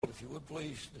if you would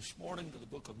please, this morning to the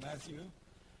book of Matthew.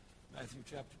 Matthew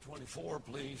chapter 24,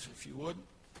 please, if you would.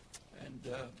 And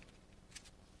we'll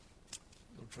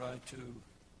try to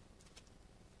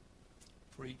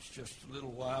preach just a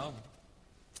little while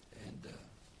and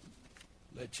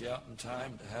let you out in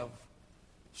time to have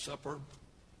supper.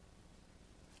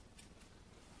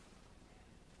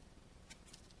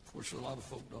 Of course, a lot of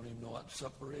folk don't even know what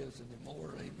supper is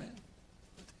anymore, amen.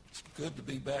 It's good to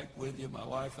be back with you. My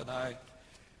wife and I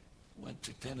went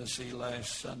to Tennessee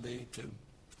last Sunday to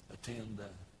attend the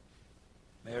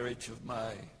marriage of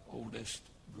my oldest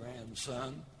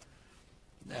grandson.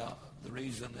 Now, the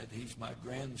reason that he's my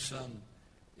grandson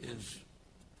is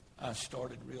I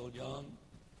started real young.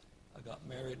 I got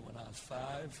married when I was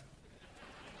 5.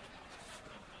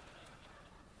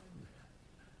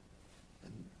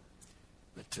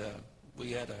 But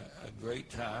we had a great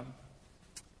time.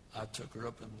 I took her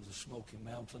up into the Smoky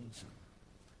Mountains and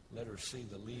let her see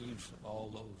the leaves of all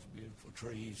those beautiful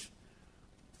trees.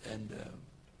 And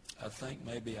I think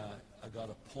maybe I got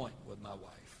a point with my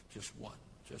wife, just one.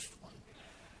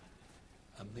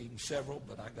 I'm needing several,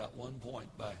 but I got 1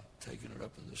 point by taking her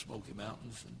up in the Smoky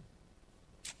Mountains, and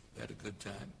we had a good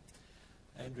time.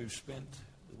 Andrew spent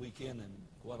the weekend in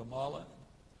Guatemala,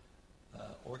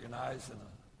 organized in a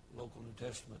local New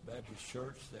Testament Baptist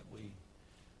church that we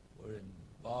were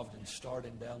involved in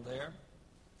starting down there.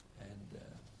 And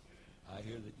I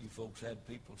hear that you folks had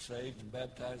people saved and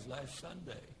baptized last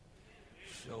Sunday.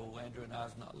 So Andrew and I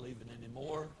is not leaving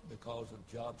anymore because of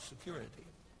job security.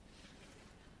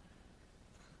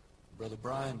 Brother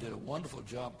Brian did a wonderful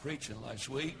job preaching last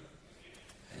week.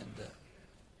 And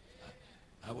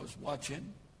I was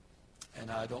watching, and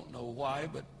I don't know why,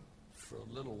 but for a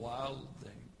little while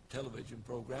the television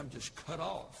program just cut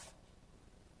off.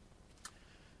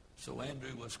 So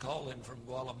Andrew was calling from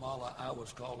Guatemala. I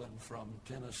was calling from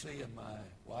Tennessee, and my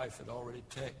wife had already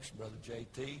texted Brother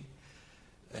JT,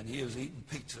 and he was eating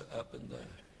pizza up in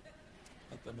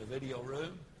the video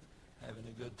room, having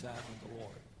a good time with the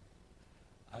Lord.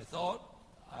 I thought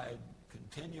I'd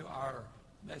continue our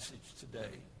message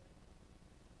today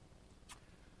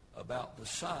about the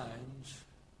signs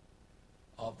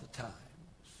of the times.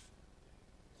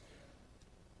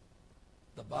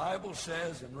 The Bible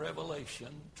says in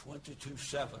Revelation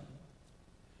 22:7,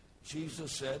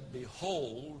 Jesus said,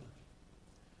 "Behold,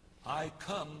 I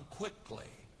come quickly."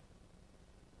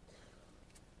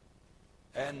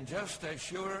 And just as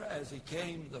sure as he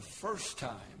came the first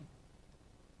time,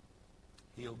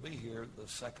 he'll be here the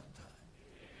second time.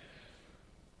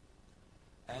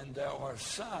 And there are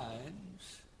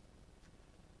signs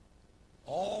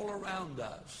all around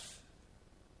us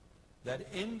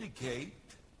that indicate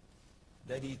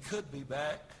that he could be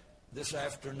back this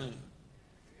afternoon.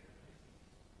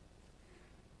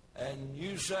 And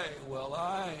you say, well,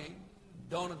 I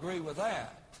don't agree with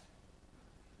that.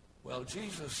 Well,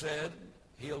 Jesus said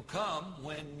he'll come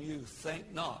when you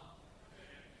think not.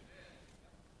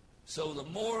 So the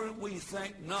more we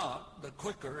think not, the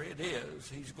quicker it is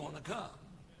he's going to come.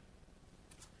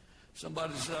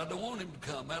 Somebody said, I don't want him to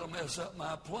come. That'll mess up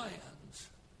my plans.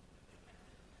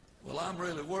 Well, I'm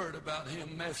really worried about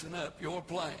him messing up your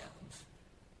plans.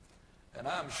 And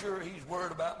I'm sure he's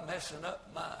worried about messing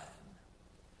up mine.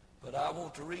 But I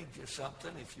want to read you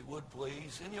something, if you would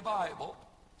please, in your Bible,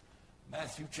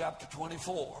 Matthew chapter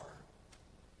 24.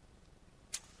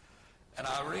 And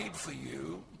I read for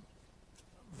you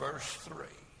verse 3.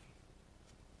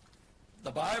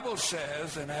 The Bible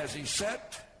says, and as he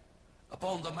sat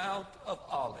upon the Mount of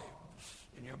Olives,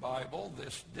 in your Bible,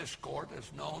 this discourse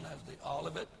is known as the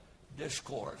Olivet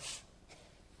Discourse.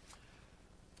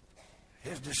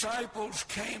 His disciples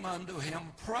came unto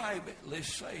him privately,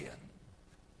 saying,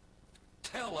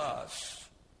 Tell us,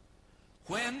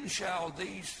 when shall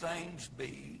these things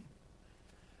be,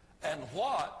 and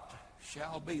what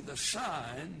shall be the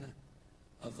sign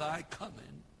of thy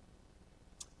coming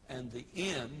and the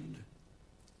end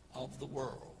of the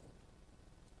world?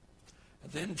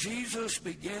 And then Jesus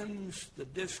begins the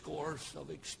discourse of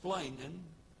explaining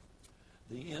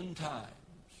the end times.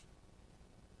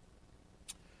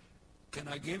 Can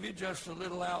I give you just a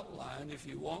little outline if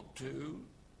you want to?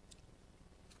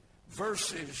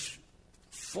 Verses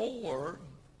 4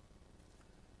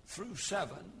 through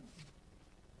 7.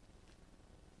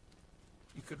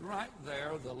 You could write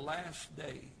there the last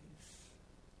days.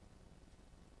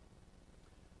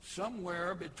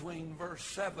 Somewhere between verse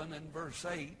 7 and verse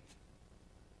 8,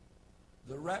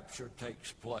 the rapture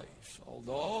takes place.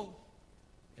 Although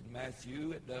in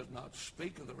Matthew it does not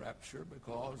speak of the rapture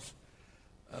because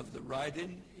of the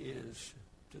writing is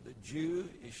to the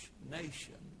Jewish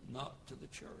nation, not to the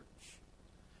church.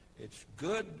 It's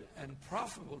good and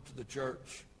profitable to the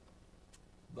church,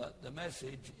 but the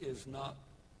message is not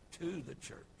to the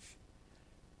church.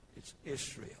 It's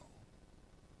Israel.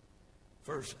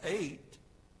 Verse 8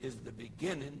 is the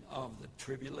beginning of the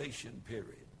tribulation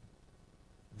period.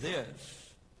 This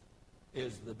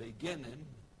is the beginning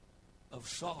of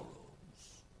sorrows.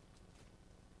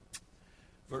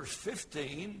 Verse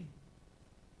 15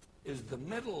 is the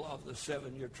middle of the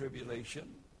 7-year tribulation,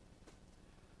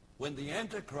 when the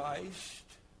Antichrist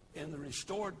in the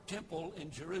restored temple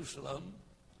in Jerusalem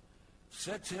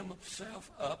sets himself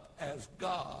up as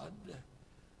God,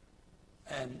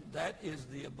 and that is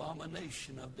the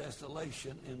abomination of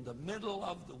desolation in the middle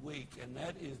of the week, and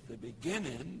that is the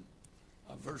beginning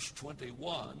of verse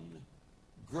 21,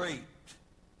 great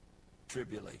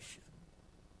tribulation.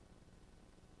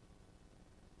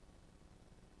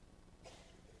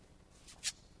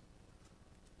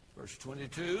 Verse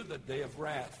 22, the day of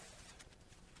wrath.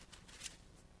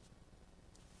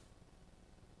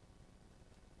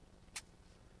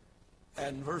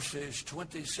 And verses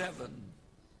 27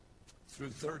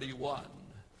 through 31,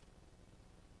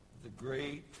 the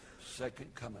great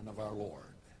second coming of our Lord.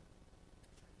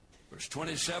 Verse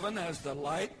 27, as the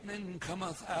lightning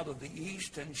cometh out of the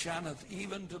east and shineth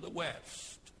even to the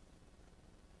west,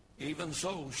 even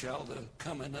so shall the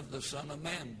coming of the Son of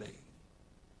Man be.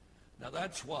 Now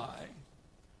that's why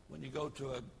when you go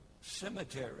to a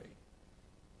cemetery,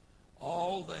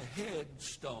 all the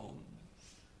headstones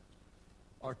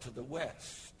are to the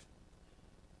west.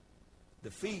 The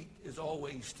feet is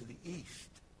always to the east.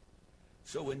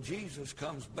 So when Jesus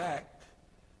comes back,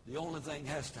 the only thing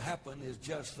has to happen is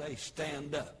just they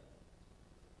stand up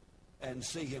and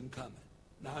see him coming.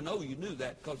 Now I know you knew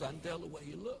that because I can tell the way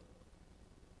you look.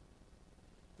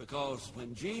 Because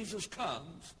when Jesus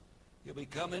comes, he'll be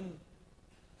coming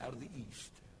out of the east.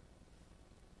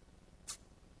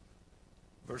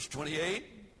 Verse 28,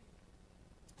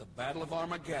 the battle of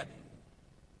Armageddon,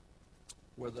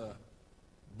 where the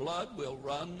blood will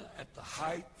run at the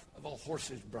height of a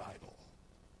horse's bridle,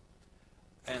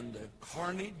 and the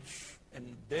carnage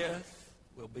and death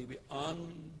will be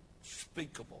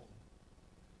unspeakable.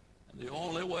 And the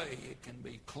only way it can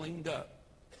be cleaned up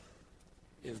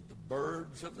is the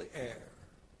birds of the air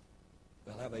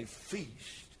will have a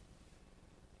feast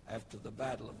after the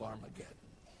battle of Armageddon.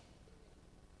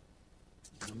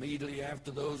 And immediately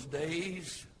after those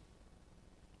days,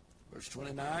 verse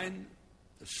 29,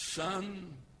 the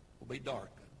sun will be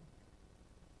darkened,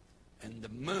 and the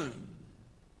moon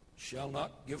shall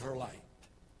not give her light,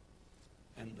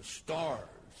 and the stars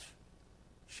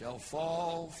shall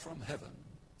fall from heaven,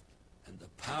 and the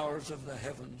powers of the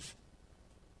heavens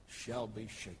shall be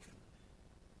shaken.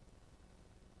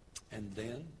 And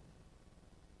then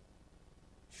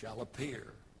shall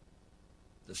appear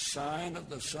the sign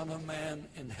of the Son of Man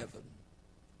in heaven,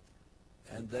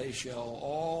 and they shall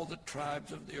all the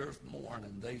tribes of the earth mourn,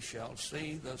 and they shall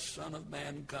see the Son of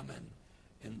Man coming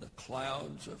in the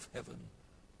clouds of heaven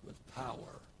with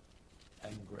power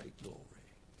and great glory.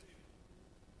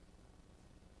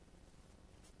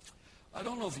 I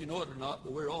don't know if you know it or not,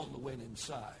 but we're on the winning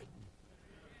side.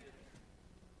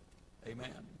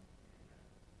 Amen.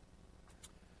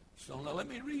 So now let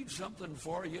me read something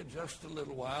for you just a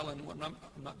little while, and I'm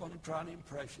not going to try to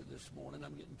impress you this morning.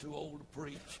 I'm getting too old to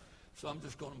preach, so I'm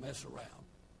just going to mess around.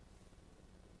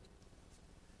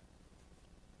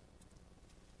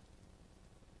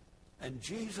 And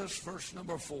Jesus, verse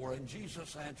number 4, and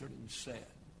Jesus answered and said,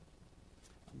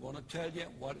 I'm going to tell you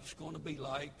what it's going to be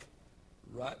like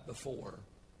right before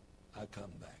I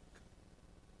come back.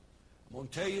 I'm going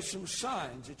to tell you some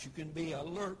signs that you can be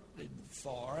alerted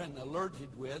for and alerted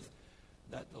with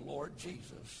that the Lord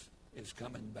Jesus is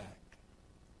coming back.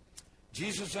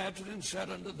 Jesus answered and said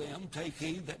unto them, take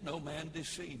heed that no man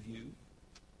deceive you.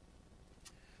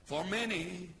 For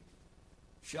many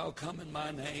shall come in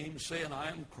my name, saying, I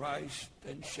am Christ,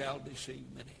 and shall deceive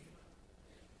many.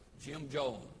 Jim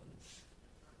Jones,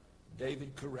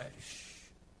 David Koresh,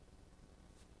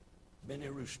 Benny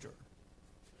Rooster,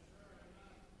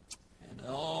 and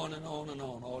on and on and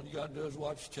on. All you got to do is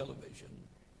watch television.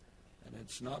 And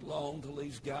it's not long till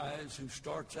these guys who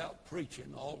starts out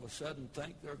preaching all of a sudden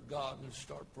think they're God and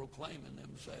start proclaiming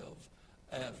themselves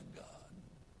as God.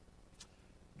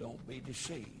 Don't be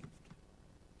deceived.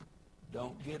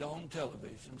 Don't get on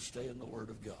television. Stay in the Word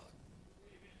of God.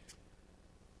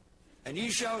 And ye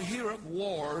shall hear of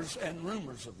wars and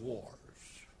rumors of wars.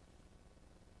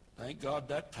 Thank God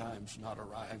that time's not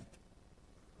arrived.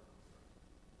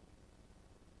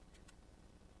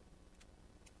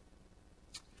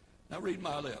 Now read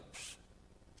my lips.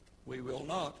 We will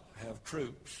not have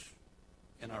troops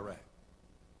in Iraq.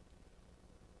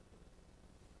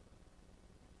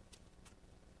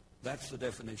 That's the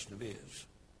definition of is.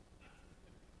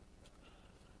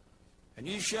 And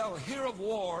ye shall hear of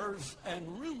wars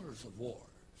and rumors of wars.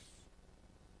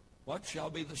 What shall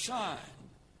be the sign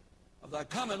of thy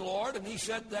coming, Lord? And he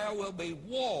said, there will be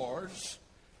wars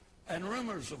and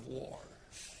rumors of wars.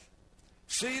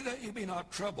 See that ye be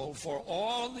not troubled, for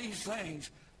all these things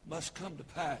must come to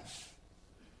pass.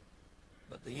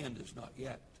 But the end is not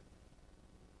yet.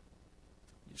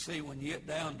 You see, when you get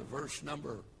down to verse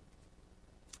number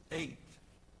 8,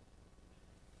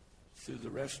 through the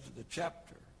rest of the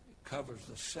chapter, it covers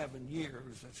the 7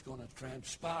 years that's going to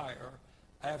transpire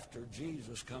after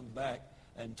Jesus comes back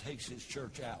and takes his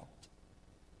church out.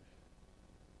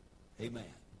 Amen.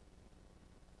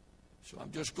 So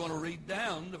I'm just going to read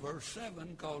down to verse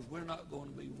 7 because we're not going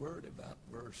to be worried about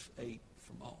verse 8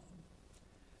 from on.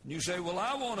 And you say, well,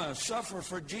 I want to suffer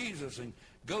for Jesus and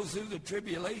go through the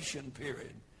tribulation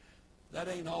period. That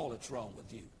ain't all that's wrong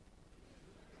with you.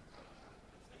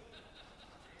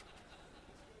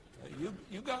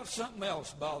 You got something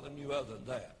else bothering you other than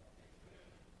that.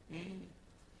 When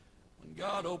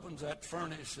God opens that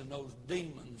furnace and those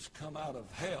demons come out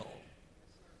of hell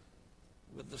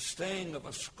with the sting of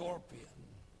a scorpion,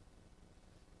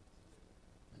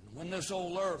 and when this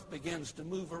old earth begins to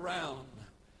move around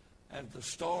as the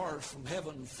stars from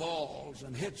heaven falls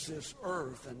and hits this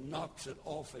earth and knocks it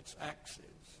off its axis,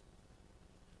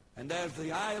 and as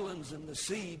the islands in the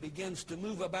sea begins to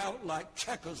move about like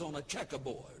checkers on a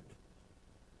checkerboard,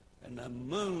 and the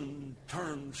moon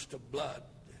turns to blood,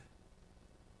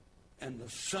 and the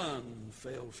sun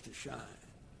fails to shine,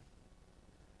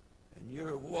 and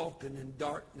you're walking in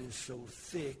darkness so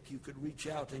thick you could reach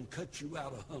out and cut you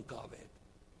out a hunk of it.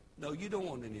 No, you don't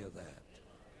want any of that.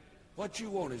 What you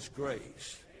want is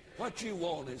grace. What you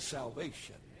want is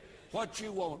salvation. What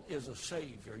you want is a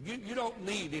Savior. You don't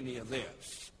need any of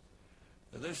this.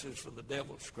 This is for the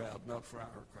devil's crowd, not for our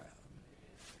crowd.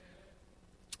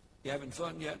 You having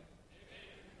fun yet?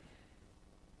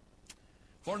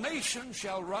 For nation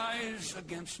shall rise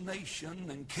against nation,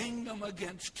 and kingdom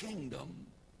against kingdom.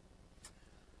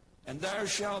 And there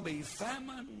shall be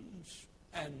famines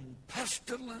and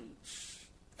pestilence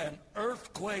and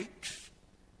earthquakes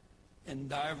in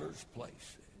divers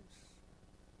places.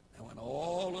 And when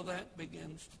all of that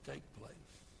begins to take place,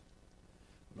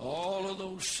 when all of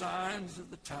those signs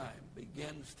of the time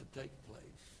begins to take place,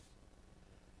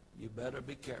 you better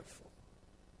be careful.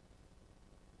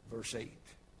 Verse 8.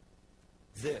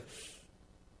 This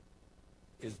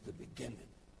is the beginning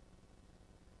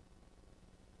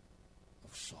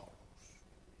of sorrows.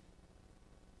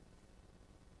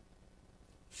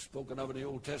 Spoken of in the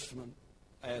Old Testament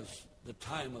as the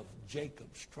time of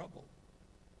Jacob's trouble.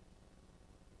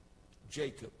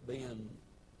 Jacob being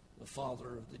the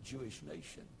father of the Jewish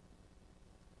nation.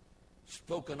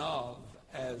 Spoken of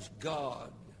as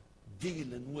God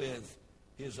dealing with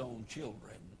his own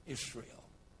children, Israel.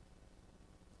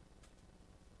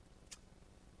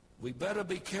 We better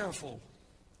be careful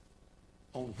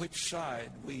on which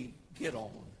side we get on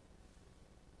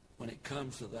when it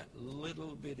comes to that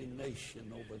little bitty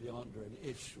nation over yonder in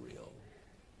Israel.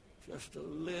 Just a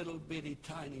little bitty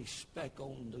tiny speck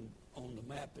on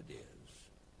the map it is.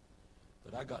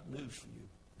 But I got news for you.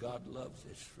 God loves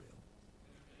Israel.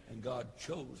 And God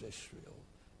chose Israel.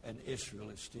 And Israel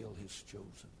is still his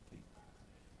chosen people.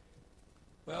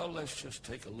 Well, let's just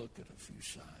take a look at a few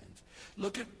signs.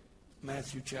 Look at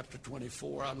Matthew chapter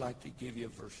 24. I'd like to give you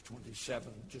verse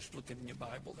 27. Just look in your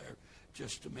Bible there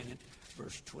just a minute.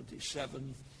 Verse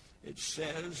 27. It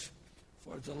says,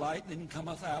 for the lightning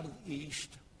cometh out of the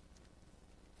east,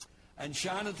 and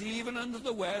shineth even unto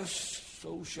the west,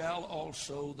 so shall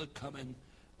also the coming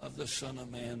of the Son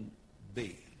of Man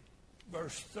be.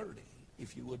 Verse 30,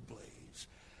 if you would please.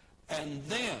 And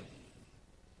then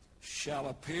shall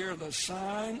appear the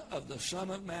sign of the Son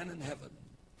of Man in heaven.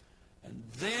 And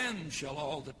then shall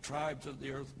all the tribes of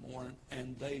the earth mourn,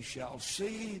 and they shall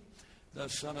see the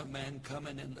Son of Man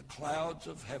coming in the clouds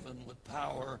of heaven with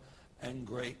power and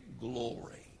great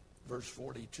glory. Verse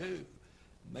 42.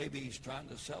 Maybe he's trying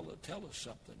to tell us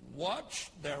something. Watch,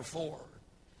 therefore,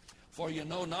 for you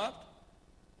know not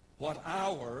what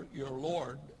hour your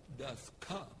Lord doth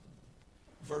come.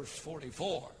 Verse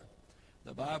 44.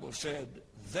 The Bible said,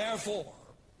 therefore,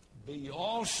 be ye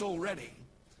also ready,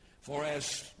 for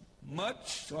as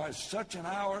much or as such an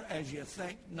hour as you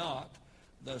think not,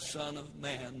 the Son of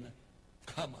Man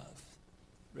cometh.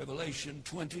 Revelation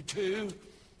 22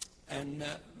 and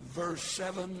verse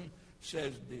 7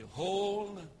 says,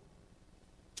 behold,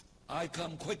 I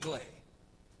come quickly.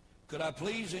 Could I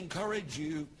please encourage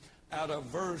you out of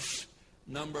verse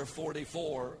number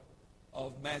 44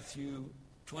 of Matthew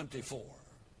 24?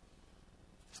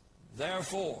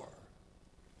 Therefore,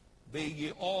 be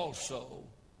ye also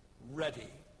ready.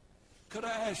 Could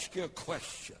I ask you a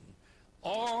question?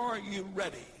 Are you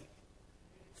ready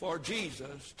for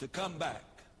Jesus to come back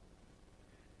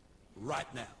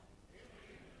right now?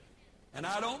 And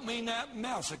I don't mean that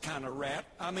mouse kind of rat.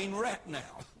 I mean rat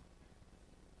now.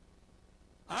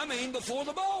 I mean before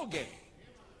the ball game.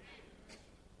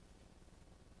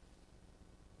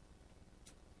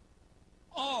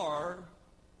 Are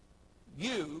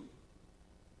you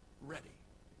ready?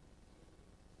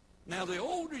 Now, the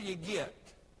older you get,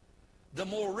 the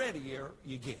more readier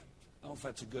you get. I don't know if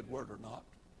that's a good word or not.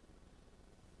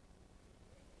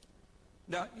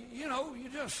 Now, you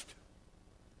just,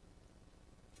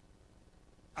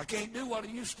 I can't do what I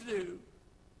used to do.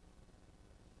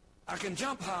 I can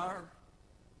jump higher.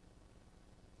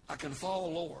 I can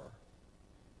fall lower.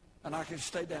 And I can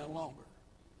stay down longer.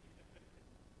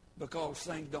 Because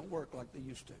things don't work like they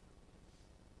used to.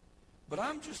 But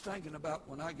I'm just thinking about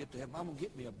when I get to heaven, I'm going to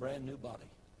get me a brand new body.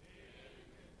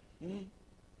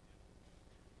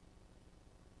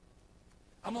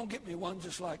 I'm going to get me one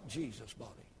just like Jesus'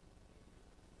 body.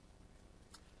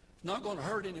 It's not going to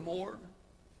hurt anymore.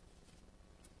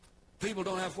 People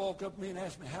don't have to walk up to me and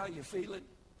ask me, how you feeling?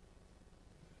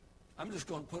 I'm just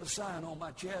going to put a sign on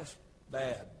my chest,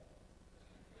 bad.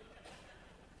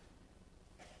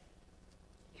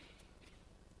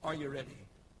 Are you ready?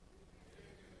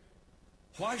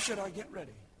 Why should I get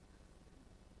ready?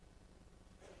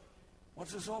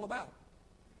 What's this all about?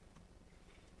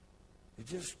 You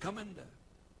just come in to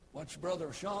watch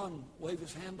Brother Sean wave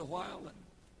his hand a while and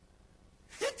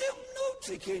hit them notes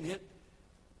he can't hit.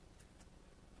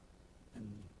 And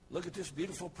look at this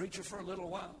beautiful preacher for a little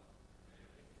while.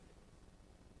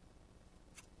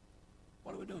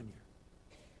 What are we doing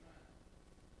here?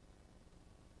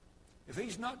 If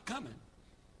he's not coming,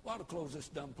 we ought to close this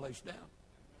dumb place down.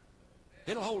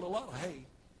 It'll hold a lot of hay.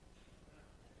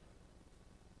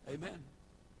 Amen.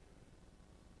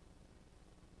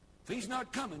 If he's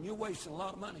not coming, you're wasting a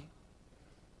lot of money.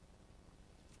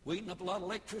 We're eating up a lot of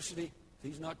electricity if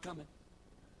he's not coming.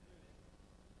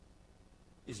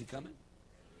 Is he coming?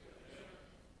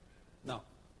 No.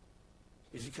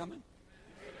 Is he coming?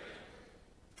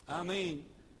 I mean,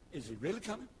 is he really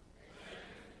coming?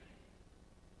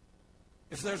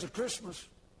 If there's a Christmas,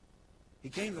 he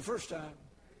came the first time.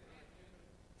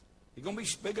 He's going to be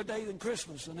a bigger day than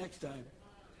Christmas the next time.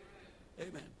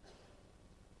 Amen.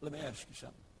 Let me ask you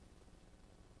something.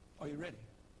 Are you ready?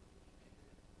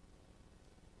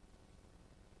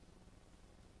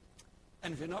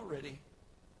 And if you're not ready,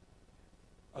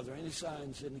 are there any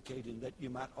signs indicating that you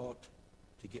might ought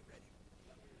to get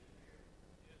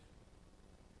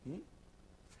ready?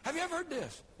 Have you ever heard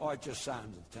this? Oh, it's just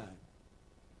signs of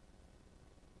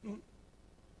time.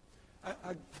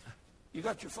 You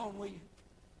got your phone with you?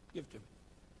 Give it to me.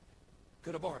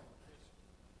 Could I borrow it?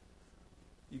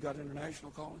 You got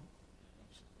international calling?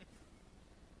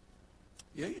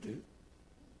 Yeah, you do.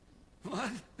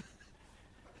 What?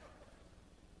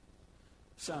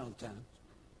 Sign of the times.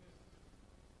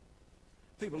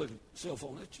 People look at cell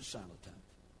phone, it's just sign of the times.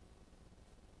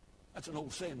 That's an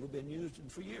old saying we've been using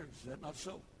for years. Is that not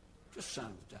so? Just sign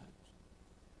of the times.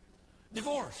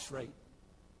 Divorce rate.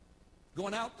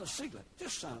 Going out the ceiling.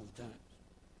 Just sign of the times.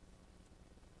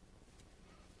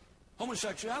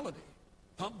 Homosexuality.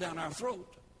 Pumped down our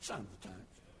throat. Sign of the times.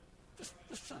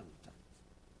 Just sign of the times.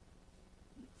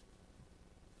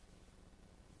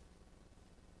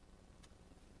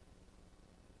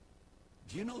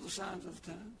 Do you know the signs of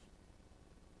the times?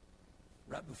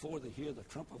 Right before they hear the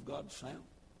trump of God sound.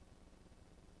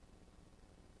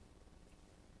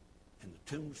 And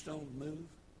the tombstones move.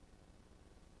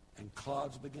 And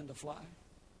clouds begin to fly.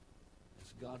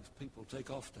 As God's people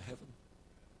take off to heaven.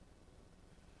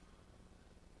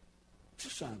 It's a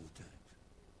sign of the times.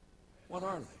 What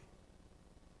are they?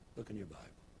 Look in your Bible.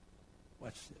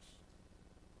 Watch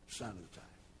this. Sign of the time.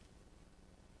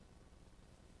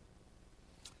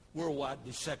 Worldwide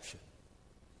deception.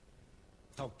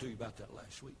 Talked to you about that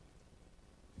last week.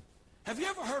 Have you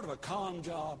ever heard of a con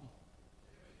job?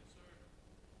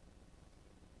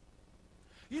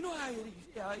 You know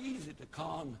how easy to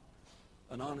con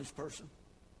an honest person?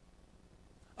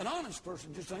 An honest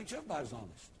person just thinks everybody's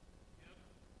honest.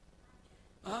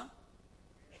 Huh?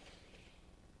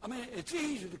 I mean, it's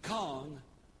easy to con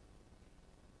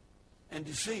and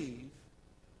deceive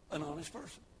an honest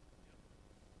person.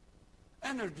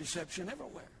 And there's deception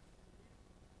everywhere.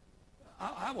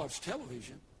 I watch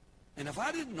television, and if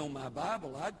I didn't know my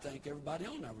Bible, I'd think everybody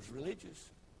on there was religious.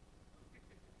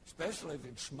 Especially if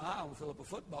you'd smile and fill up a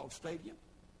football stadium.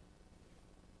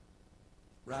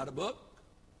 Write a book,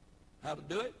 how to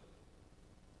do it,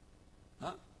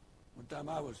 Huh? One time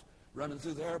I was running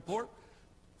through the airport,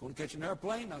 going to catch an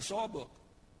airplane, and I saw a book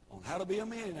on how to be a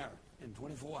millionaire in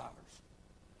 24 hours.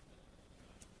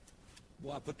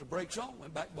 Boy, I put the brakes on,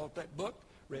 went back, bought that book,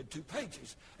 read 2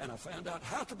 pages, and I found out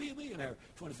how to be a millionaire in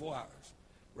 24 hours.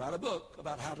 Write a book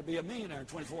about how to be a millionaire in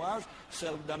 24 hours,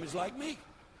 sell to dummies like me.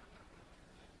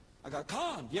 I got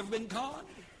conned. You ever been conned?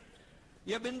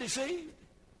 You ever been deceived?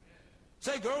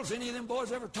 Say, girls, any of them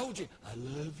boys ever told you, I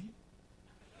love you?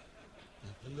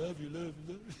 I love you, love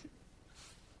you, love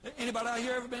you. Anybody out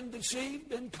here ever been deceived,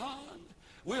 been conned?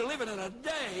 We're living in a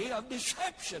day of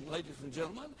deception, ladies and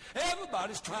gentlemen.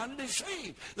 Everybody's trying to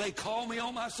deceive. They call me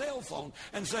on my cell phone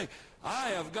and say, I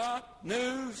have got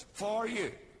news for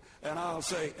you. And I'll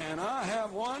say, and I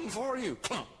have one for you.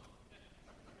 Clunk.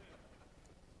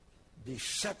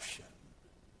 Deception.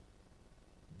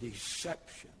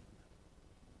 Deception.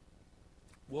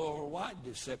 Worldwide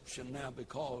deception now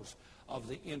because of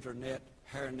the internet,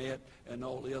 hairnet, and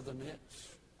all the other nets.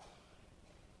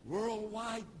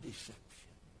 Worldwide deception.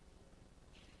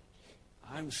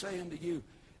 I'm saying to you,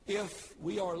 if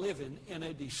we are living in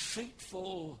a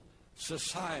deceitful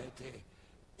society,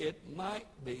 it might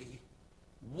be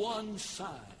one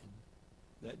sign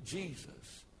that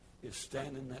Jesus is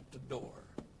standing at the door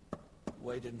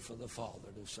waiting for the Father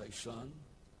to say, son,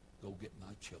 go get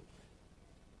my children.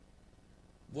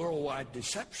 Worldwide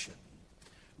deception,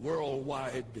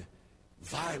 worldwide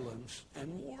violence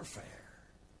and warfare.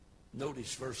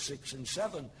 Notice verse 6 and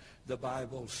 7, the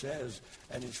Bible says,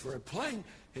 and it's very plain,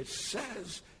 it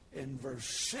says in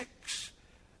verse 6,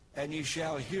 and you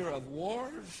shall hear of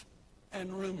wars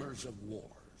and rumors of wars.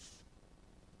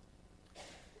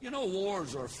 You know,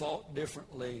 wars are fought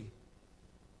differently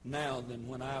now than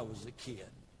when I was a kid.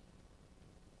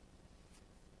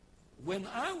 When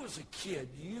I was a kid,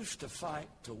 you used to fight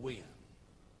to win.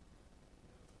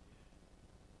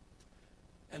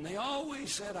 And they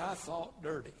always said I fought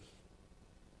dirty.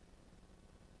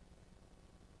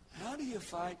 How do you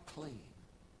fight clean?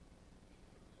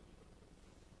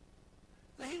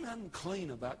 There ain't nothing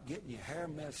clean about getting your hair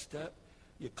messed up,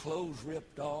 your clothes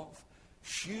ripped off,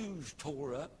 shoes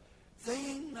tore up. They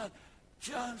ain't nothing.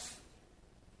 Just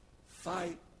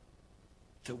fight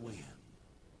to win.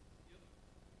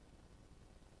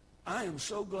 I am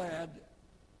so glad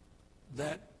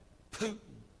that Putin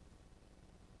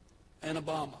and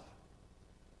Obama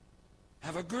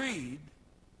have agreed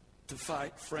to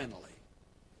fight friendly.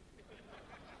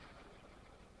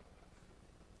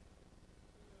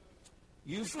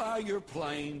 You fly your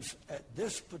planes at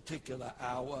this particular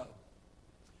hour.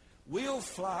 We'll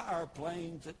fly our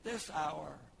planes at this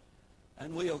hour,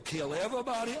 and we'll kill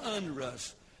everybody under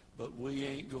us, but we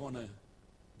ain't going to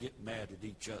get mad at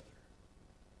each other.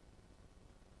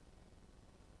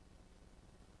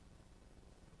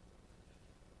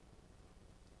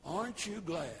 Aren't you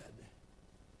glad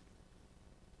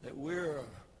that we're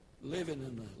living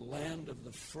in the land of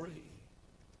the free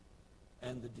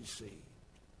and the deceived?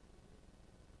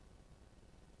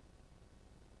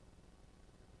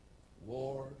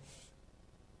 Wars.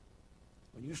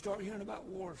 When you start hearing about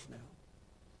wars now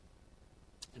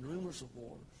and rumors of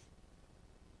wars,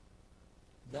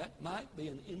 that might be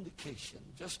an indication,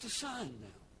 just a sign now,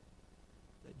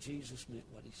 that Jesus meant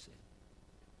what he said.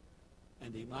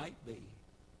 And he might be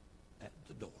at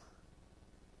the door,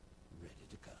 ready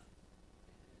to come.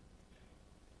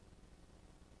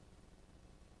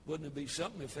 Wouldn't it be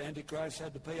something if Antichrist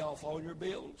had to pay off all your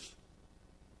bills?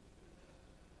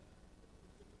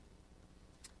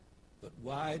 But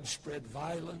widespread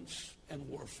violence and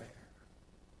warfare.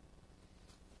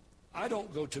 I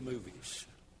don't go to movies.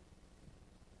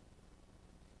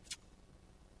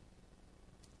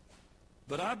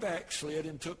 But I backslid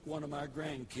and took one of my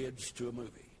grandkids to a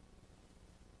movie.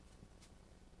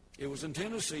 It was in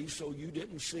Tennessee, so you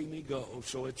didn't see me go,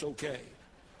 so it's okay.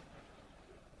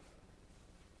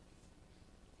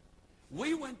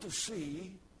 We went to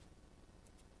see,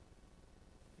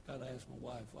 I got to ask my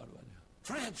wife, what do I do?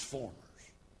 Transformers.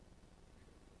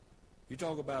 You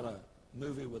talk about a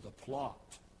movie with a plot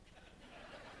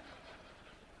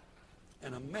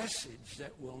and a message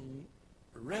that will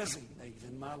resonate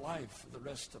in my life for the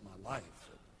rest of my life.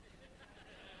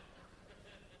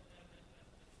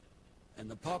 And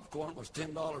the popcorn was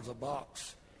 $10 a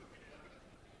box.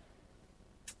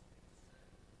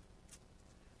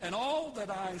 And all that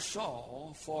I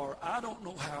saw for I don't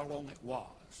know how long it was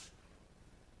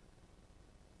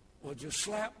just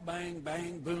slap, bang,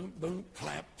 bang, boom, boom,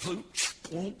 clap, ploop,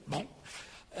 boom, boom.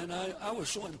 And I was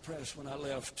so impressed when I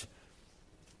left.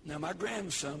 Now, my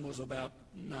grandson was about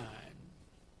 9.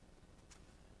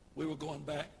 We were going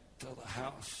back to the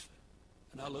house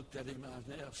And I looked at him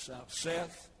and I said,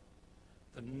 Seth,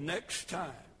 the next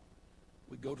time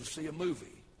we go to see a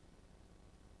movie,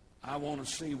 I want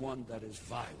to see one that is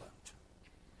violent.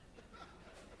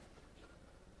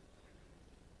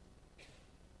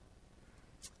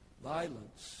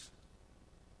 Violence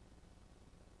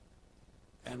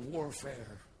and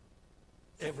warfare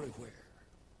everywhere.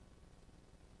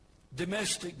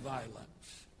 Domestic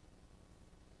violence.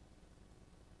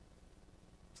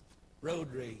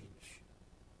 Road rage.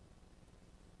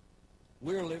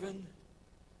 We're living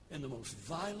in the most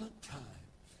violent times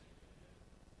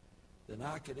than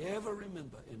I could ever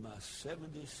remember in my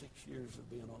 76 years of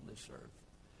being on this earth.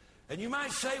 And you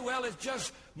might say, well, it's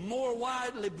just more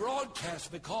widely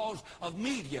broadcast because of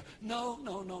media. No.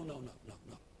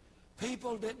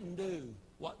 People didn't do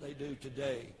what they do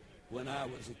today when I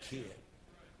was a kid.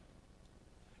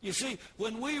 You see,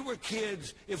 when we were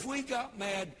kids, if we got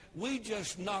mad, we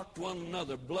just knocked one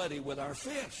another bloody with our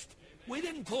fist. We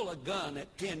didn't pull a gun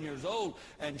at 10 years old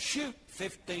and shoot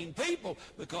 15 people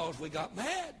because we got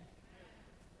mad.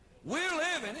 We're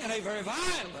living in a very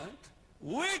violent,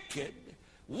 wicked,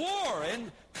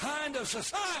 warring kind of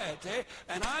society,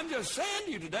 and I'm just saying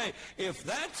to you today, if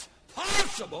that's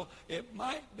possible, it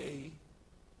might be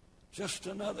just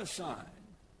another sign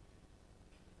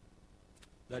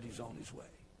that he's on his way.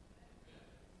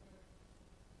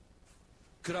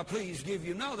 Could I please give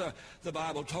you another? The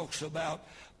Bible talks about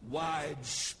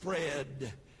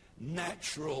widespread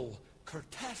natural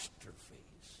catastrophes.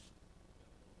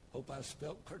 Hope I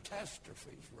spelled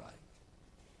catastrophes right.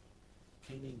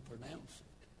 Can't even pronounce it.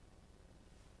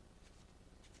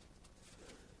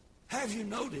 Have you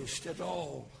noticed at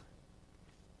all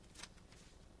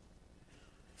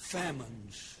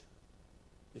famines,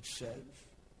 it says?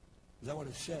 Is that what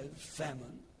it says?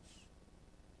 Famines,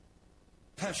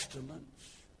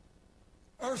 pestilence,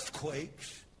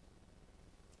 earthquakes.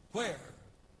 Where?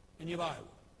 In your Bible.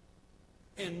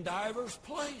 In divers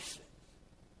places.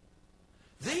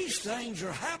 These things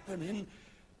are happening,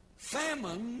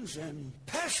 famines and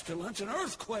pestilence and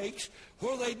earthquakes,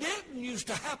 where they didn't used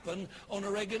to happen on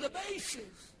a regular basis.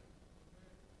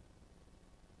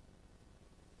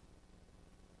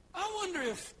 I wonder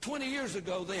if 20 years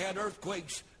ago they had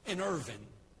earthquakes in Irving,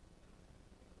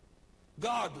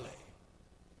 Godley,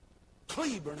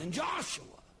 Cleburne, and Joshua.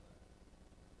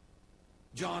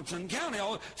 Johnson County.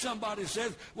 Somebody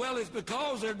says, well, it's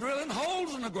because they're drilling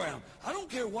holes in the ground. I don't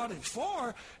care what it's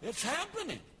for. It's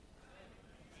happening.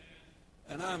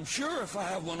 And I'm sure if I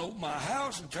have one open my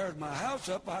house and tears my house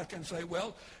up, I can say,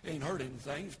 well, it ain't hurt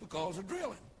anything. It's because of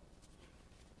drilling.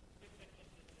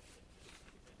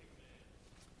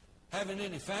 Having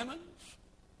any famines?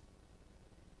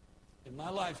 In my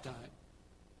lifetime,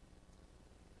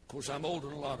 of course, I'm older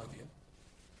than a lot of you.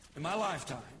 In my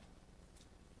lifetime,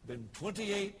 been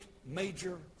 28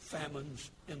 major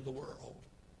famines in the world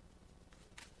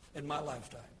in my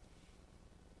lifetime.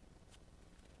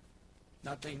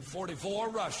 1944,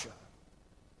 Russia.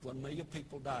 1 million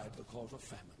people died because of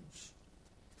famines.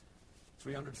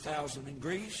 300,000 in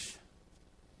Greece.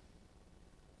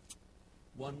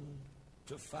 1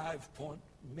 to 5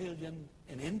 million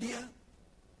in India.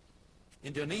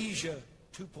 Indonesia,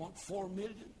 2.4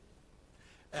 million.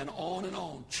 And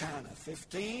on. China,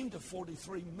 15 to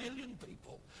 43 million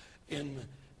people in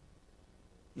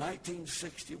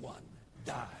 1961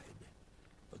 died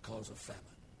because of famines.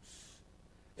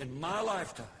 In my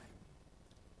lifetime,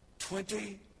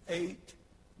 28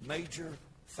 major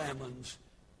famines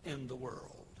in the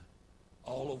world,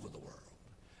 all over the world.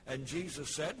 And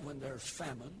Jesus said, when there's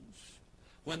famines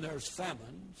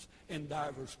in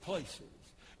divers places,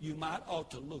 you might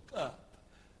ought to look up,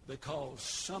 because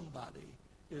somebody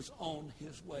is on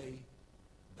his way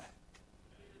back.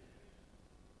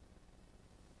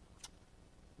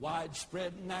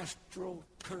 Widespread natural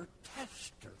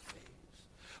catastrophes.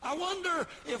 I wonder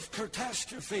if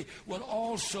catastrophe would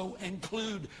also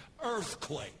include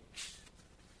earthquakes.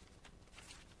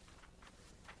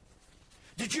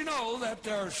 Did you know that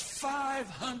there's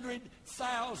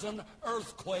 500,000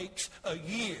 earthquakes a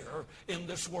year in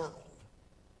this world?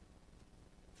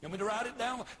 You want me to write it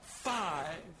down?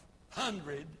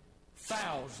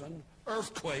 500,000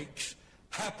 earthquakes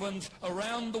happens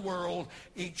around the world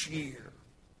each year.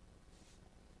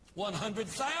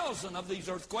 100,000 of these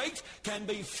earthquakes can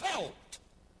be felt.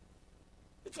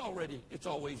 It's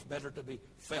always better to be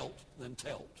felt than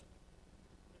told.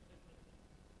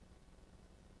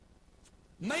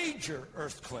 Major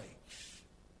earthquakes.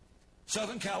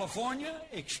 Southern California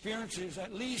experiences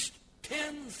at least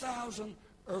 10,000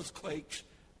 earthquakes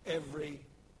every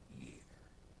year.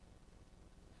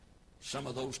 Some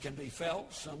of those can be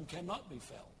felt, some cannot be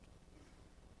felt.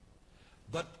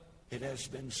 But it has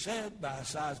been said by a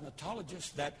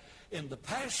seismologist that in the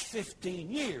past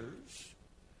 15 years,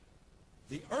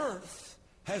 the earth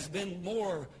has been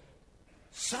more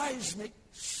seismic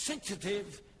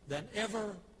sensitive than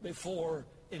ever before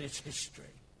in its history.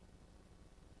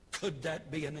 Could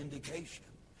that be an indication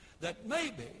that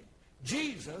maybe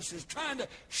Jesus is trying to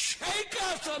shake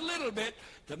us a little bit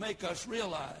to make us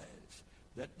realize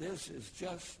that this is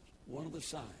just one of the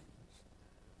signs?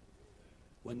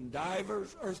 When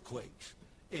divers earthquakes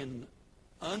in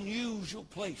unusual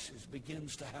places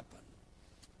begins to happen,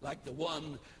 like the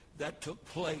one that took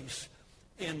place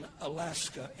in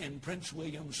Alaska in Prince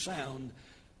William Sound,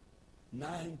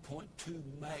 9.2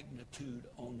 magnitude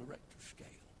on the Richter scale.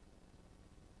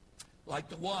 Like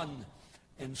the one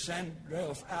in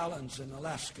Sandreff Islands in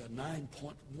Alaska,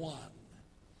 9.1.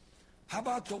 How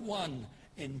about the one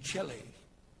in Chile,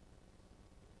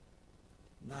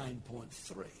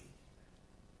 9.3?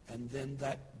 And then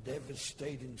that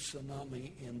devastating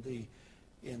tsunami in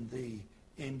the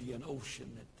Indian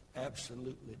Ocean that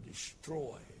absolutely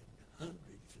destroyed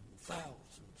hundreds and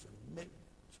thousands and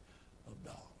millions of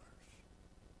dollars.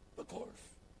 Of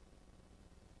course,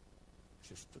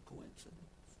 just a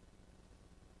coincidence.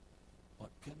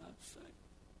 What can I say?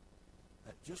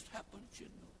 That just happened, you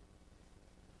know.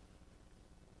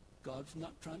 God's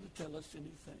not trying to tell us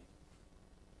anything.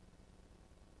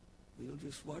 We'll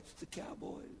just watch the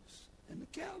cowboys and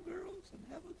the cowgirls and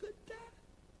have a good time.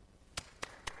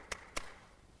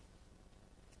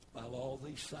 While all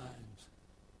these signs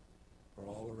are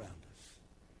all around us.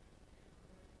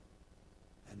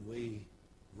 And we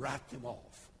write them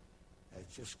off as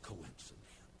just coincidence.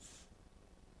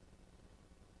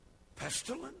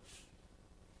 Pestilence?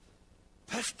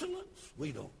 Pestilence?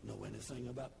 We don't know anything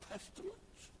about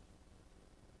pestilence.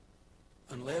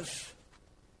 Unless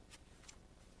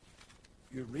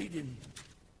you're reading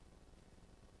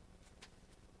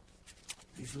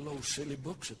these little old silly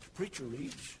books that the preacher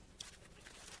reads.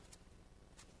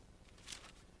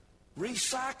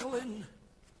 Recycling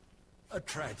a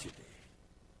tragedy.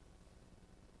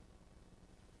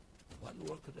 What in the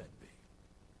world could that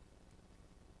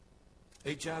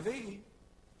be? HIV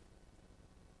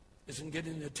isn't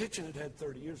getting the attention it had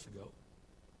 30 years ago.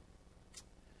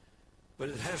 But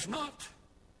it has not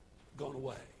gone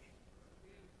away.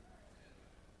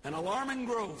 An alarming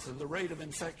growth in the rate of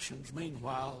infections,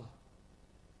 meanwhile,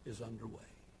 is underway.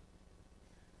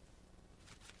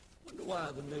 I wonder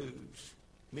why the news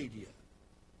media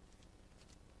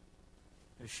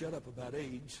has shut up about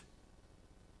AIDS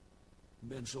and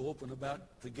been so open about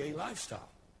the gay lifestyle.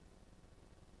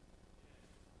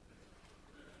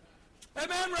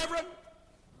 Amen, Reverend.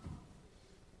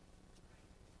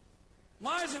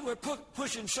 Why is it we're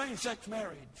pushing same-sex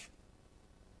marriage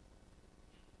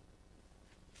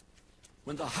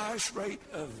when the highest rate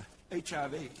of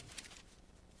HIV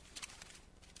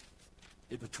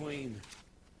is between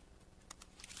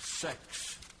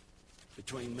sex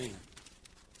between men?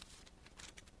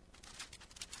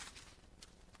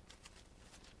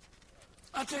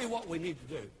 I'll tell you what we need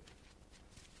to do.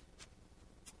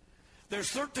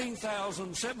 There's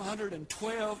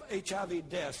 13,712 HIV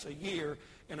deaths a year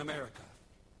in America.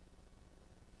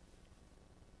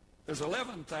 There's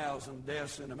 11,000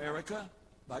 deaths in America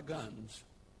by guns.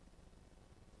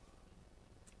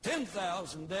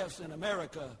 10,000 deaths in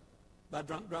America by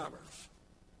drunk drivers.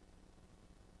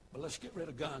 But let's get rid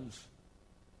of guns.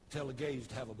 Tell the gays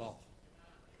to have a ball.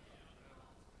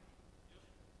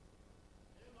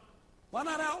 Why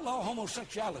not outlaw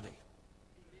homosexuality?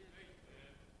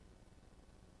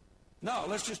 No,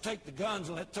 let's just take the guns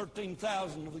and let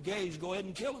 13,000 of the gays go ahead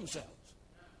and kill themselves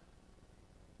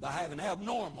by having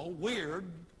abnormal, weird,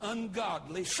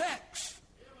 ungodly sex.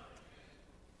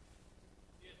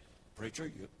 Preacher,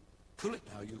 you pull it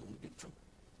now, you're going to get in trouble.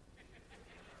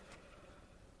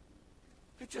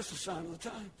 It's just a sign of the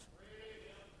times.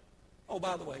 Oh,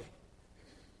 by the way,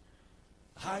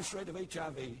 the highest rate of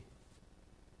HIV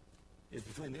is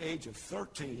between the age of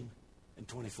 13 and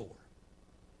 24.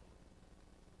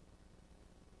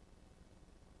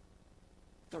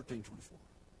 13, 24.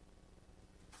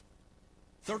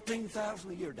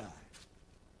 13,000 a year die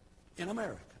in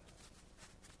America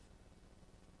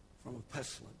from a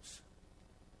pestilence.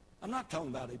 I'm not talking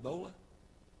about Ebola.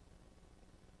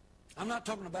 I'm not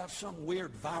talking about some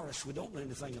weird virus we don't know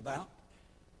anything about.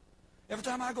 Every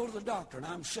time I go to the doctor and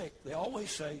I'm sick, they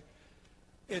always say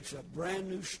it's a brand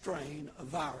new strain of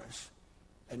virus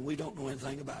and we don't know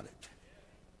anything about it.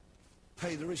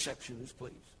 Pay the receptionist,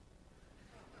 please.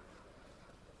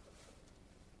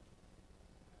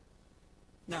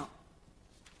 Now,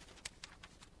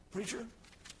 preacher,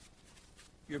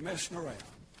 you're messing around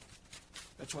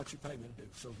That's what you pay me to do,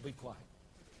 so be quiet.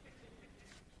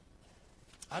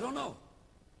 I don't know.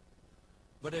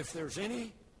 But if there's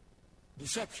any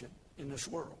deception in this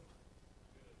world,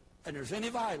 and there's any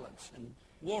violence and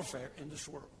warfare in this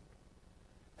world,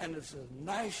 and there's a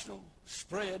national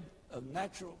spread of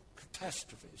natural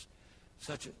catastrophes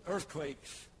such as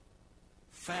earthquakes,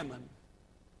 famine,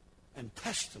 and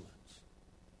pestilence,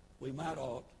 we might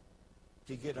ought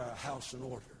to get our house in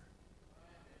order.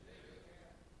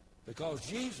 Because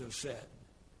Jesus said,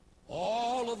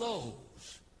 all of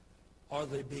those are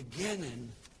the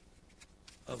beginning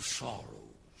of sorrows.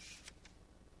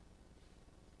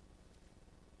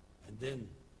 And then,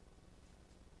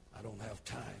 I don't have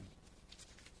time,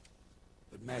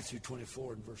 but Matthew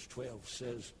 24 and verse 12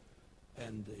 says,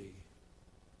 and the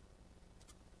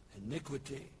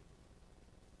iniquity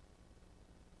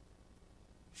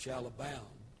shall abound,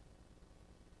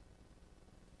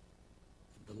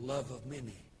 and the love of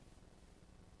many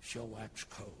shall wax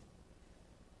cold.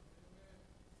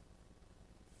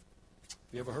 Have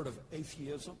you ever heard of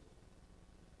atheism?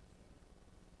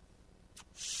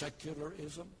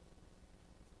 Secularism?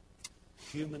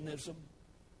 Humanism?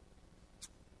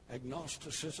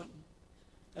 Agnosticism?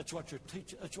 That's what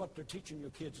they're teaching your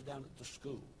kids down at the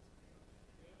school.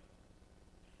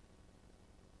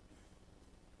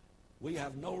 We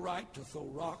have no right to throw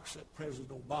rocks at President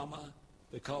Obama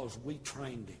because we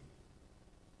trained him.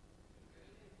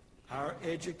 Our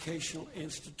educational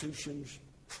institutions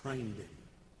trained him.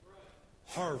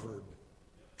 Harvard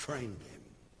trained him.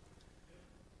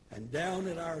 And down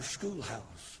at our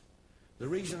schoolhouse, the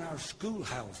reason our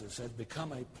schoolhouses have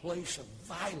become a place of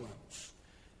violence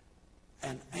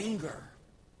and anger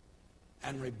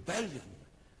and rebellion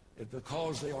is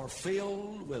because they are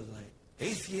filled with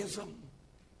atheism,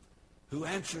 who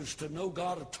answers to no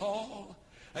God at all.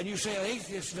 And you say an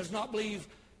atheist does not believe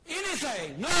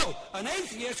anything. No, an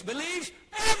atheist believes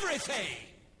everything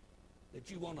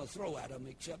that you want to throw at them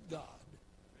except God.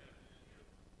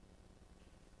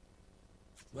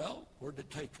 Well, where'd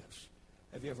it take us?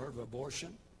 Have you ever heard of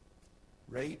abortion,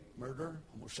 rape, murder,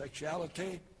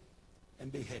 homosexuality,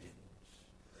 and beheadings?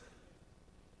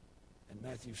 And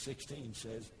Matthew 16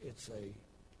 says it's a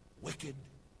wicked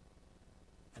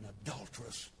and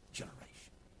adulterous generation.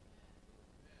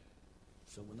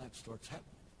 So when that starts happening,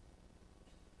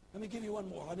 let me give you one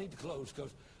more. I need to close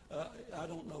because I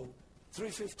don't know.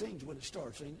 3:15 is when it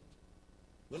starts, ain't it?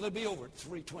 Well, it'll be over at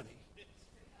 3:20.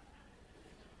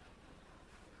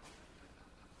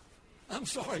 I'm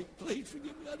sorry. Please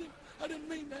forgive me. I didn't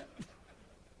mean that.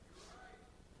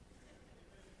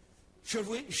 Should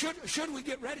we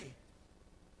get ready?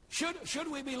 Should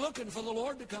we be looking for the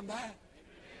Lord to come back?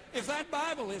 If that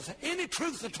Bible is any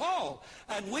truth at all,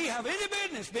 and we have any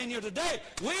business being here today,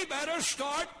 we better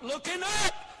start looking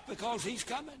up because he's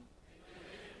coming.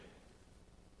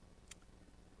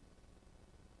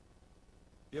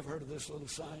 You ever heard of this little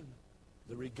sign?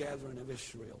 The regathering of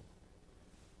Israel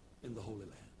in the Holy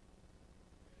Land.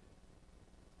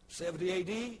 70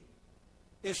 A.D.,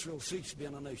 Israel ceased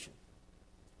being a nation.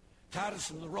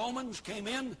 Titus and the Romans came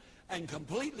in and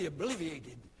completely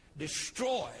obliterated,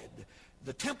 destroyed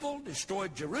the temple,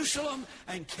 destroyed Jerusalem,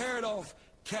 and carried off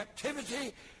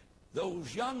captivity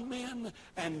those young men.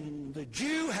 And the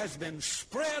Jew has been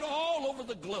spread all over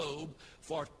the globe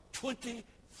for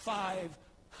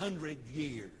 2,500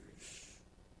 years.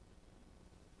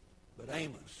 But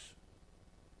Amos,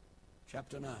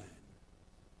 chapter 9,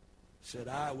 said,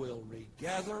 I will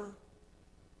regather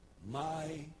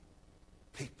my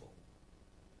people,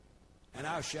 and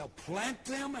I shall plant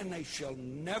them, and they shall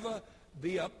never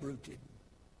be uprooted.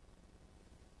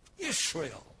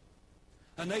 Israel,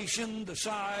 a nation the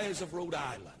size of Rhode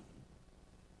Island.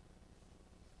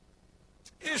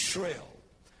 Israel,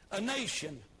 a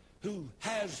nation who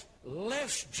has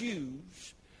less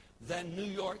Jews than New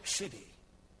York City.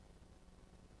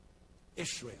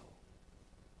 Israel.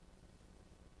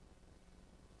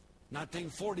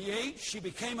 1948, she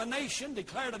became a nation,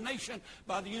 declared a nation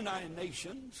by the United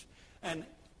Nations, and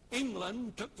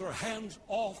England took their hands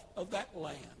off of that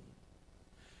land.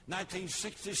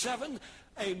 1967,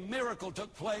 a miracle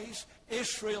took place.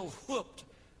 Israel whooped,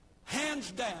 hands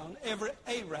down, every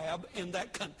Arab in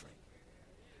that country.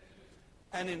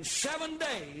 And in 7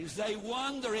 days, they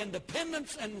won their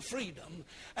independence and freedom,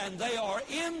 and they are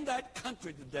in that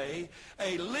country today,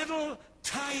 a little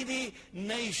tiny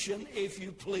nation, if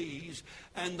you please.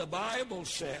 And the Bible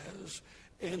says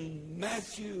in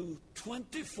Matthew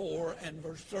 24 and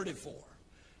verse 34,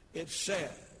 it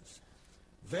says,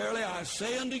 Verily I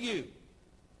say unto you,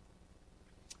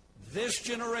 this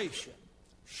generation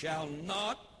shall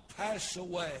not pass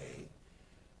away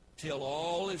till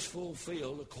all is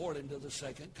fulfilled according to the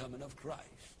second coming of Christ.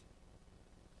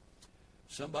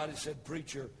 Somebody said,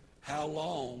 preacher, how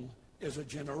long is a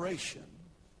generation?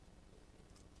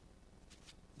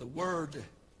 The word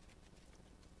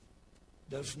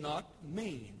does not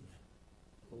mean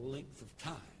length of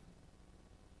time.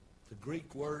 The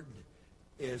Greek word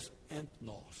is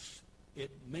ethnos. It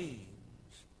means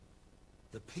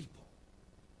the people.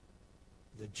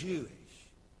 The Jewish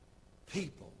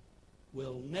people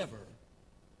will never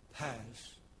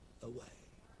pass away.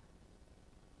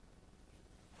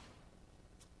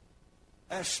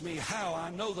 Ask me how I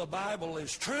know the Bible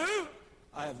is true.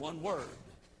 I have one word: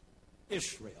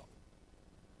 Israel.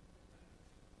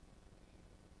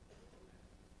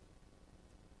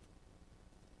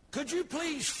 Could you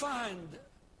please find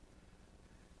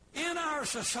in our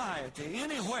society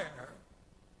anywhere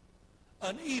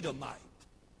an Edomite,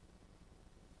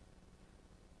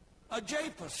 a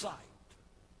Japhethite,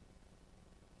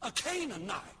 a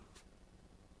Canaanite?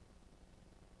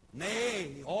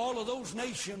 Nay, all of those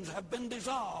nations have been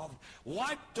dissolved,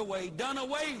 wiped away, done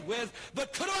away with.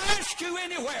 But could I ask you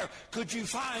anywhere, could you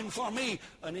find for me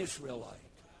an Israelite?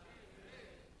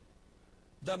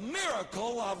 The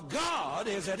miracle of God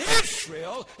is that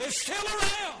Israel is still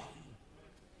around.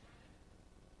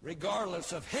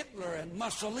 Regardless of Hitler and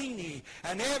Mussolini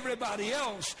and everybody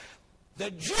else, the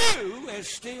Jew is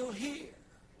still here.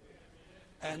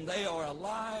 And they are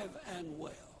alive and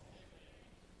well.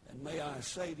 And may I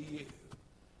say to you,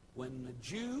 when the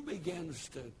Jew begins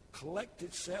to collect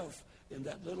itself in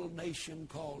that little nation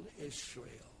called Israel,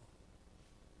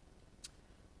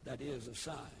 that is a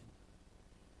sign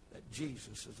that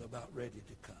Jesus is about ready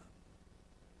to come.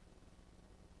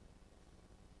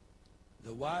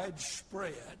 The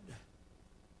widespread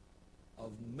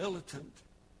of militant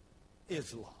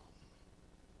Islam.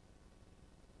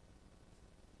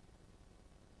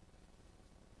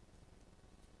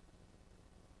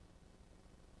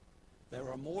 There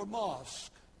are more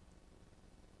mosques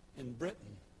in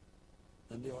Britain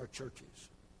than there are churches.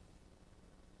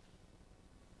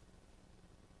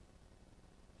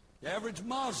 The average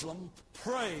Muslim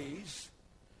prays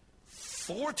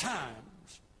 4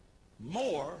 times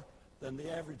more than the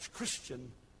average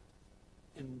Christian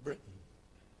in Britain.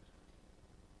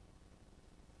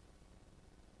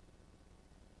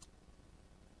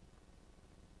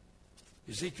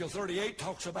 Ezekiel 38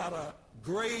 talks about a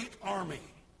great army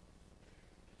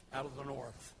out of the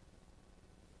north.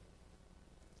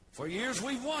 For years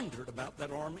we've wondered about that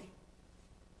army.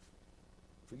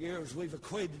 For years we've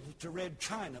equated it to Red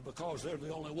China because they're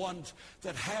the only ones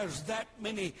that has that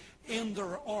many in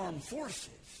their armed forces.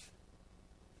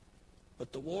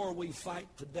 But the war we fight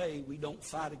today, we don't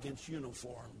fight against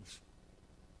uniforms.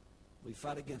 We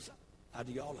fight against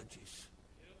ideologies.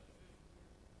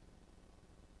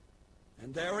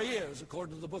 And there is,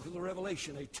 according to the book of the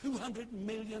Revelation, a 200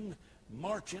 million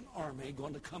marching army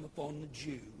going to come upon the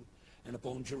Jew and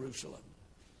upon Jerusalem.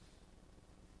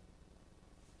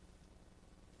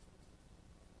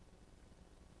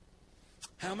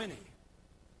 How many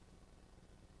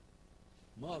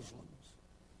Muslims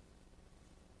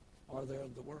are there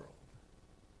in the world?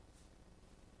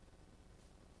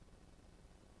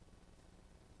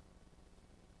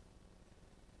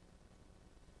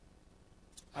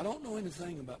 I don't know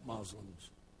anything about Muslims.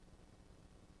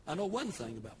 I know one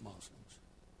thing about Muslims.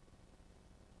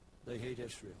 They hate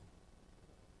Israel.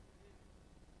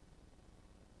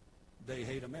 They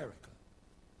hate America.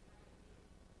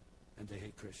 And they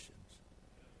hate Christians.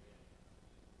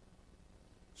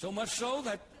 So much so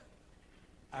that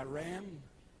Iran,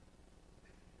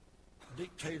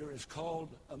 dictator, is called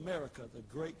America the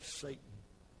Great Satan.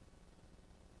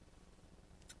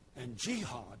 And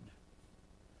jihad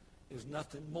is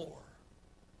nothing more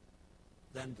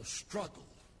than the struggle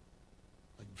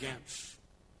against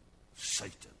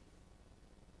Satan.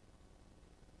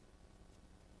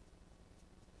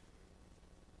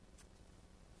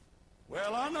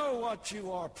 Well, I know what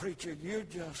you are, preacher. You're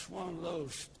just one of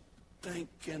those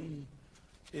stinking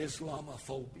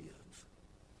Islamophobias.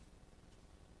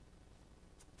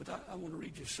 But I want to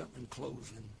read you something in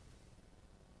closing.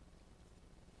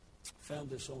 Found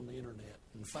this on the internet.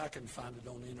 And if I can find it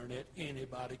on the internet,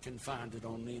 anybody can find it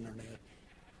on the internet.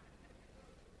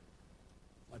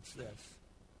 What's this?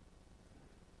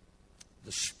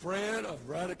 The spread of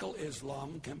radical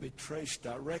Islam can be traced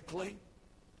directly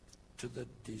to the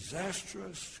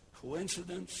disastrous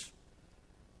coincidence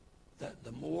that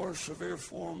the more severe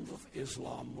forms of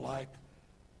Islam, like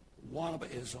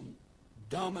Wahhabism,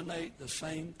 dominate the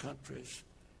same countries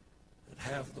that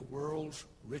have the world's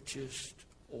richest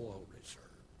oil reserves.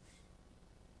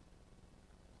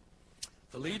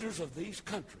 The leaders of these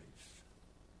countries,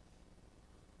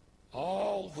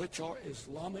 all which are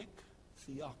Islamic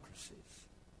theocracies,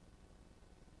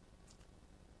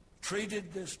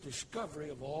 treated this discovery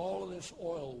of all of this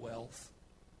oil wealth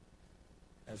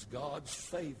as God's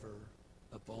favor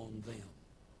upon them,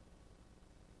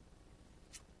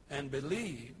 and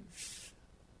believes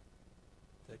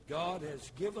that God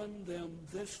has given them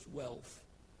this wealth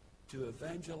to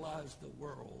evangelize the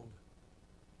world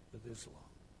with Islam.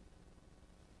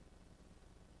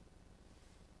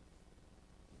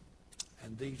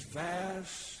 And these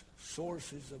vast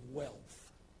sources of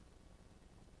wealth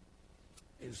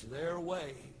is their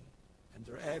way and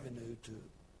their avenue to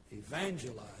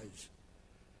evangelize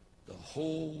the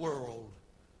whole world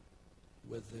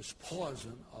with this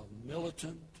poison of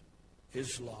militant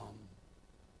Islam.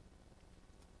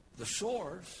 The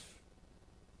source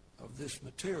of this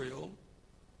material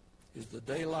is the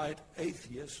Daylight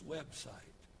Atheist website.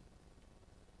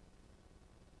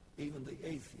 Even the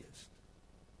atheist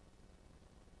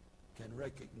can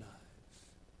recognize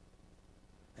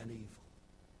an evil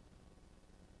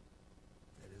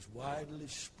that is widely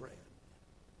spread.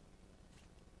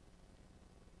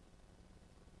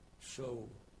 So,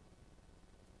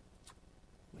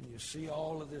 when you see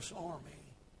all of this army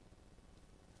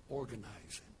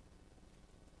organizing,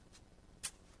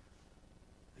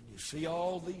 and you see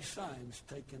all these signs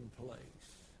taking place,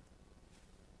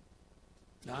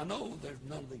 now I know there's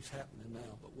none of these happening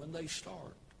now, but when they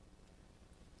start,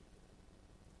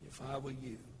 if I were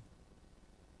you,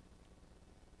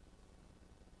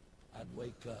 I'd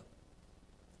wake up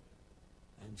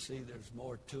and see there's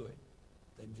more to it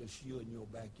than just you in your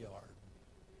backyard.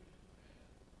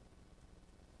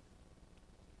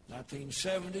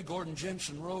 1970, Gordon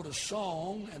Jensen wrote a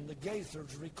song, and the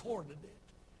Gaithers recorded it.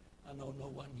 I know no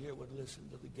one here would listen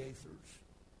to the Gaithers.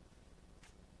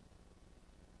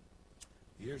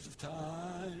 Years of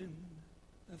time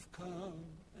have come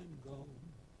and gone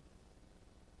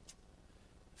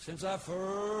since I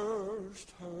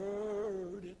first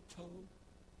heard it told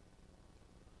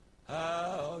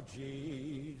how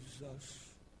Jesus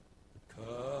would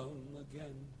come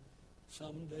again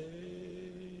someday.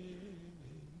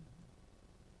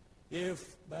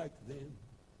 If back then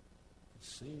it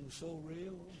seemed so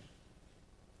real,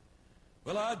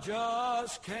 well, I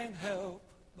just can't help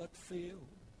but feel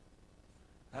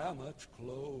how much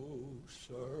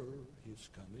closer his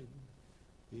coming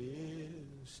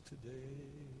is today.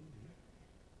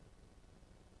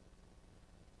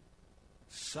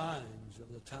 Signs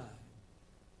of the time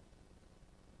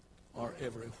are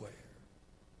everywhere.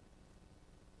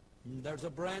 There's a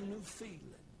brand new feeling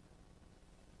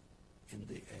in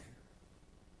the air.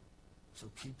 So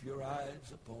keep your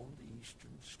eyes upon the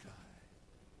eastern sky.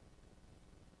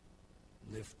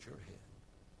 Lift your head.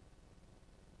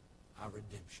 Our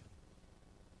redemption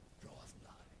draweth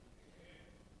nigh.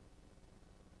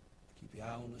 Keep your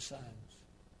eye on the signs.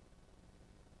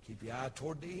 Keep your eye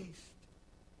toward the east,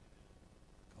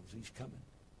 because he's coming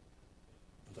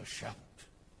with a shout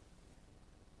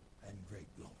and great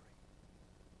glory.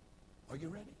 Are you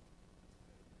ready?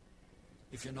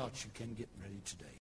 If you're not, you can get ready today.